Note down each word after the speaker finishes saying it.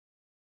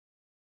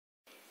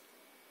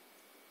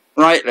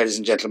Right, ladies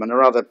and gentlemen, a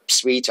rather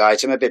sweet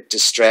item, a bit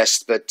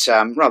distressed, but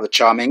rather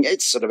charming.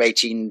 It's sort of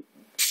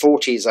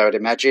 1840s, I would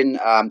imagine,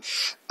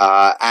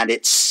 and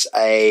it's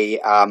a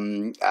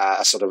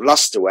sort of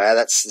lustreware.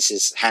 This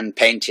is hand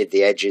painted.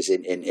 The edges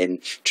in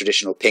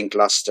traditional pink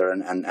luster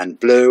and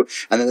blue,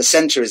 and then the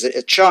centre is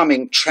a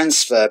charming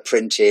transfer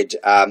printed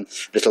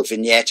little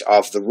vignette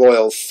of the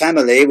royal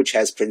family, which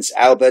has Prince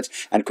Albert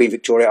and Queen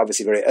Victoria,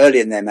 obviously very early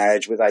in their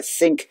marriage, with I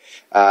think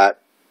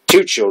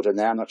 2 children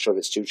there. I'm not sure if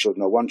it's 2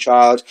 children or 1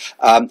 child,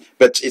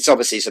 but it's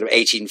obviously sort of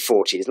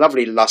 1840s.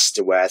 Lovely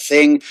lustreware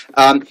thing.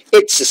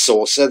 It's a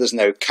saucer. There's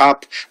no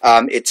cup.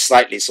 It's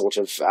slightly sort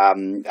of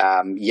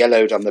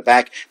yellowed on the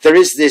back. There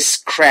is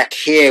this crack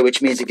here,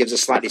 which means it gives a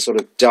slightly sort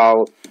of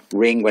dull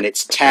ring when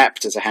it's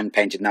tapped. There's a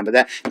hand-painted number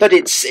there, but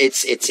it's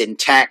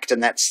intact,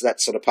 and that's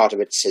sort of part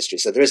of its history.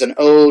 So there is an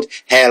old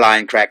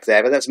hairline crack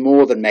there, but that's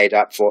more than made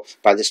up for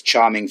by this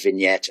charming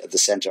vignette at the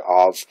centre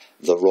of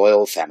the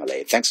royal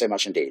family. Thanks so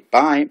much indeed.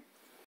 Bye.